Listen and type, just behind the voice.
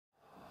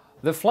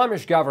The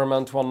Flemish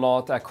government will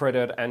not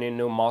accredit any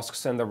new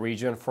mosques in the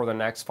region for the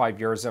next 5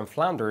 years in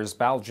Flanders,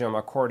 Belgium,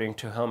 according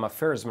to Home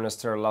Affairs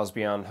Minister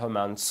Liesbeth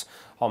Homans.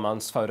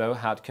 Homans' photo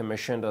had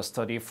commissioned a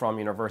study from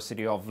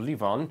University of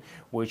Leuven,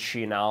 which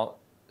she now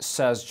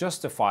says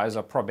justifies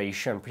a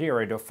probation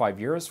period of 5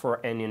 years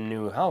for any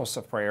new house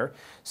of prayer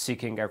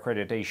seeking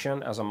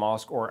accreditation as a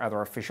mosque or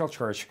other official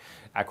church.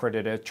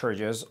 Accredited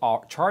churches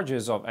or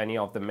charges of any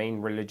of the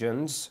main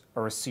religions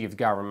receive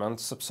government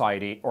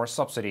subsidy,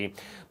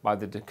 but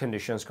the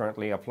conditions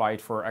currently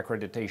applied for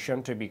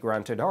accreditation to be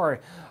granted are,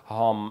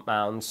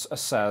 Homans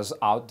says,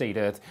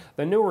 outdated.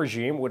 The new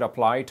regime would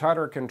apply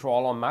tighter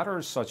control on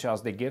matters such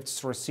as the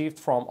gifts received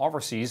from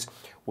overseas,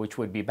 which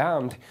would be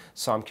banned.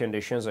 Some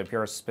conditions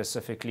appear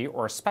specifically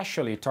or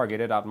specially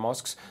targeted at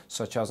mosques,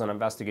 such as an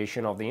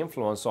investigation of the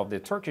influence of the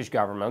Turkish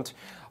government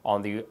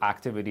on the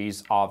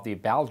activities of the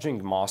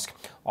Belgian mosque.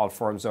 All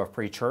forms of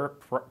preacher,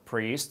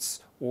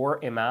 priests,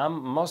 or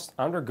imam must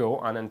undergo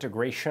an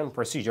integration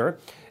procedure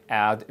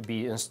and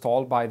be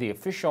installed by the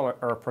official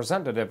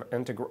representative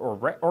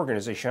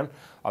organization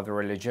of the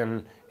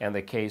religion, in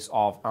the case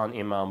of an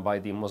imam by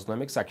the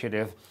Muslim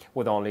executive.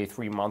 With only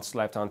 3 months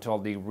left until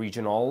the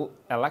regional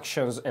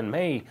elections in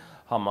May,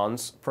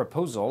 Homans'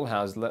 proposal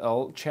has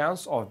little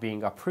chance of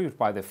being approved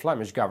by the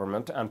Flemish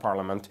government and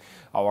parliament.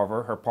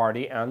 However, her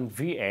party and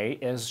VA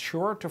is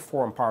sure to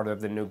form part of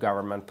the new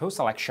government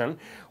post-election,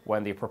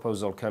 when the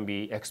proposal can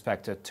be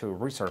expected to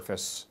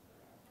resurface.